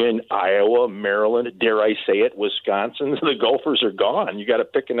 Michigan, Iowa, Maryland, dare I say it, Wisconsin. The Gophers are gone. You got to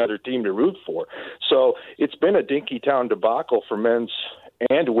pick another team to root for. So it's been a Dinkytown debacle for men's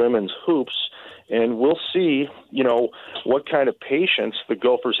and women's hoops. And we'll see, what kind of patience the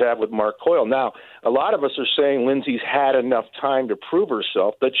Gophers have with Mark Coyle. Now, a lot of us are saying Lindsay's had enough time to prove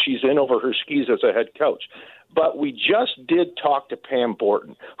herself, that she's in over her skis as a head coach. But we just did talk to Pam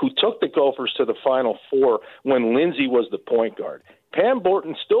Borton, who took the Gophers to the Final Four when Lindsay was the point guard. Pam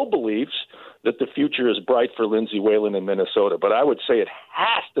Borton still believes that the future is bright for Lindsey Whalen in Minnesota. But I would say it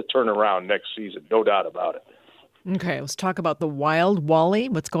has to turn around next season, no doubt about it. Okay, let's talk about the Wild. Wally,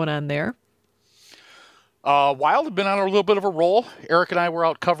 what's going on there? Wild have been on a little bit of a roll. Eric and I were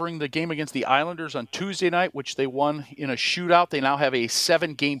out covering the game against the Islanders on Tuesday night, which they won in a shootout. They now have a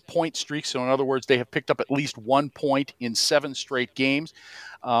 7-game point streak. So in other words, they have picked up at least 1 point in 7 straight games.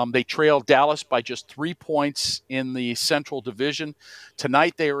 They trailed Dallas by just 3 points in the Central Division.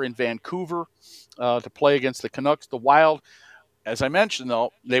 Tonight they are in Vancouver to play against the Canucks. The Wild, as I mentioned,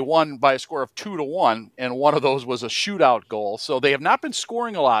 though, they won by a score of 2-1, and one of those was a shootout goal. So they have not been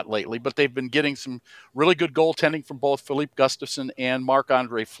scoring a lot lately, but they've been getting some really good goaltending from both Philippe Gustafsson and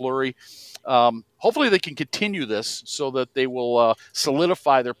Marc-Andre Fleury. Hopefully they can continue this so that they will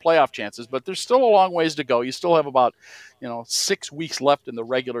solidify their playoff chances, but there's still a long ways to go. You still have about 6 weeks left in the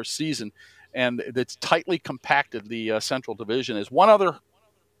regular season, and it's tightly compacted, the Central Division. Is one other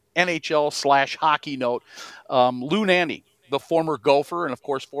NHL/hockey note, Lou Nanne, the former Gopher and, of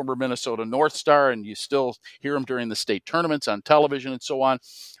course, former Minnesota North Star, and you still hear him during the state tournaments on television and so on.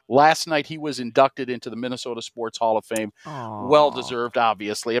 Last night, he was inducted into the Minnesota Sports Hall of Fame. Aww. Well-deserved,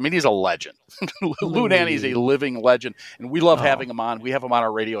 obviously. I mean, he's a legend. Lou Nanne is a living legend, and we love having him on. We have him on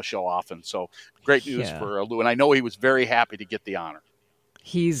our radio show often, so great news for Lou, and I know he was very happy to get the honor.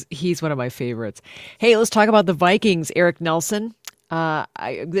 He's one of my favorites. Hey, let's talk about the Vikings. Eric Nelson.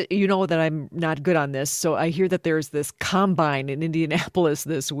 You know that I'm not good on this, so I hear that there's this combine in Indianapolis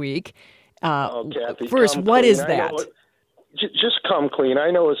this week. Kathy, first, what is that? Just come clean. I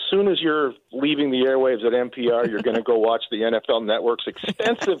know as soon as you're leaving the airwaves at NPR, you're going to go watch the NFL Network's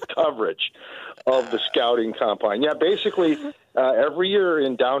extensive coverage of the scouting combine. Yeah, basically, every year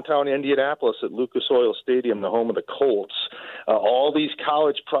in downtown Indianapolis at Lucas Oil Stadium, the home of the Colts, all these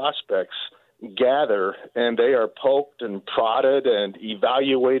college prospects gather, and they are poked and prodded and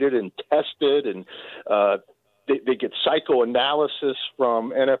evaluated and tested, and they get psychoanalysis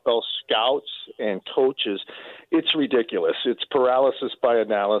from NFL scouts and coaches. It's ridiculous. It's paralysis by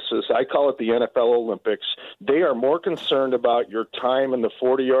analysis. I call it the NFL Olympics. They are more concerned about your time in the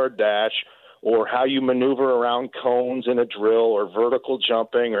 40-yard dash or how you maneuver around cones in a drill or vertical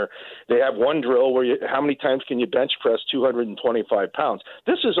jumping, or they have one drill where how many times can you bench press 225 pounds.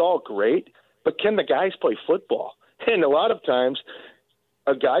 This is all great, but can the guys play football? And a lot of times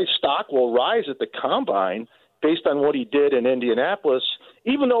a guy's stock will rise at the combine based on what he did in Indianapolis,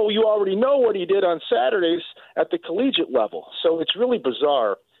 even though you already know what he did on Saturdays at the collegiate level. So it's really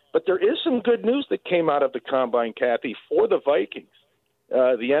bizarre. But there is some good news that came out of the combine, Kathy, for the Vikings.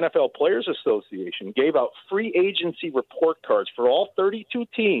 The NFL Players Association gave out free agency report cards for all 32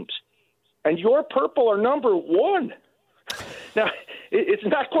 teams. And your Purple are number 1. Now, it's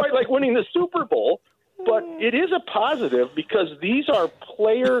not quite like winning the Super Bowl, but it is a positive because these are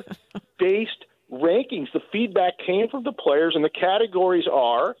player-based rankings. The feedback came from the players, and the categories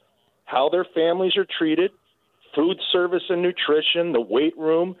are how their families are treated, food service and nutrition, the weight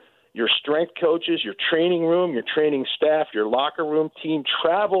room, your strength coaches, your training room, your training staff, your locker room, team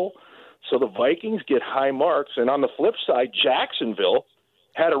travel. So the Vikings get high marks. And on the flip side, Jacksonville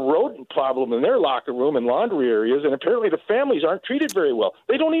had a rodent problem in their locker room and laundry areas, and apparently the families aren't treated very well.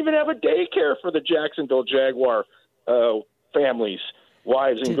 They don't even have a daycare for the Jacksonville Jaguar families,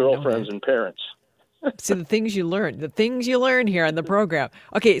 wives and girlfriends and parents. See, the things you learn here on the program.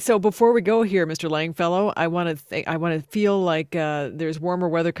 Okay, so before we go here, Mr. Langfellow, I want to feel like there's warmer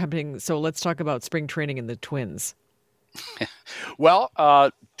weather coming, so let's talk about spring training and the Twins. Well,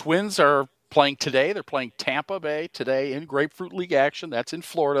 Twins are playing today. They're playing Tampa Bay today in Grapefruit League action. That's in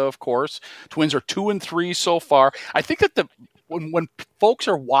Florida, of course. Twins are 2-3 so far. I think that when folks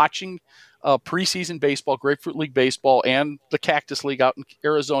are watching preseason baseball, Grapefruit League baseball, and the Cactus League out in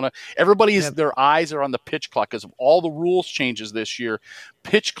Arizona, their eyes are on the pitch clock because of all the rules changes this year.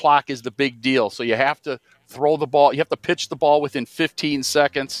 Pitch clock is the big deal. So you have to throw the ball. You have to pitch the ball within 15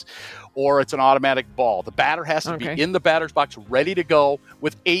 seconds or it's an automatic ball. The batter has to be in the batter's box ready to go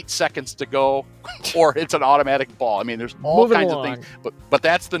with 8 seconds to go or it's an automatic ball. I mean, there's all kinds of things, but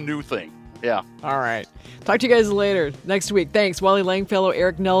that's the new thing. Yeah. All right. Talk to you guys later next week. Thanks, Wally Langfellow,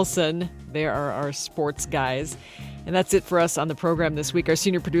 Eric Nelson. They are our sports guys. And that's it for us on the program this week. Our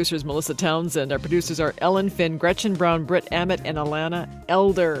senior producer is Melissa Townsend. Our producers are Ellen Finn, Gretchen Brown, Britt Emmett, and Alana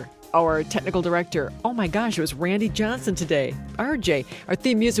Elder. Our technical director, oh my gosh, it was Randy Johnson today, RJ. Our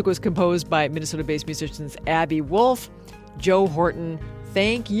theme music was composed by Minnesota-based musicians Abby Wolf, Joe Horton.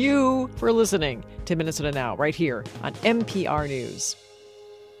 Thank you for listening to Minnesota Now, right here on NPR News.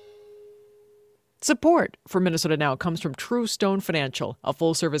 Support for Minnesota Now comes from True Stone Financial, a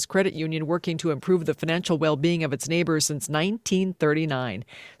full-service credit union working to improve the financial well-being of its neighbors since 1939,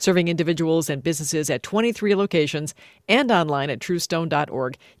 serving individuals and businesses at 23 locations and online at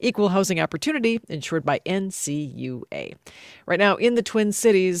truestone.org. Equal housing opportunity insured by NCUA. Right now in the Twin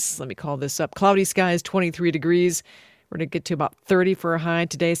Cities, let me call this up, cloudy skies, 23 degrees. We're going to get to about 30 for a high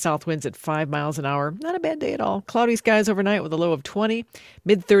today. South winds at 5 miles an hour. Not a bad day at all. Cloudy skies overnight with a low of 20.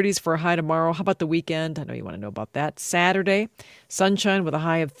 Mid-30s for a high tomorrow. How about the weekend? I know you want to know about that. Saturday, sunshine with a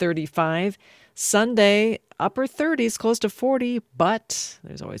high of 35. Sunday, upper 30s, close to 40, but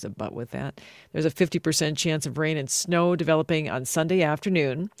there's always a but with that. There's a 50% chance of rain and snow developing on Sunday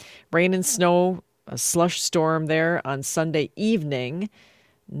afternoon. Rain and snow, a slush storm there on Sunday evening.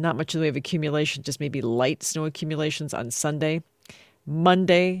 Not much in the way of accumulation, just maybe light snow accumulations on Sunday.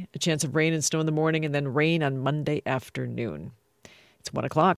 Monday, a chance of rain and snow in the morning, and then rain on Monday afternoon. It's 1 o'clock.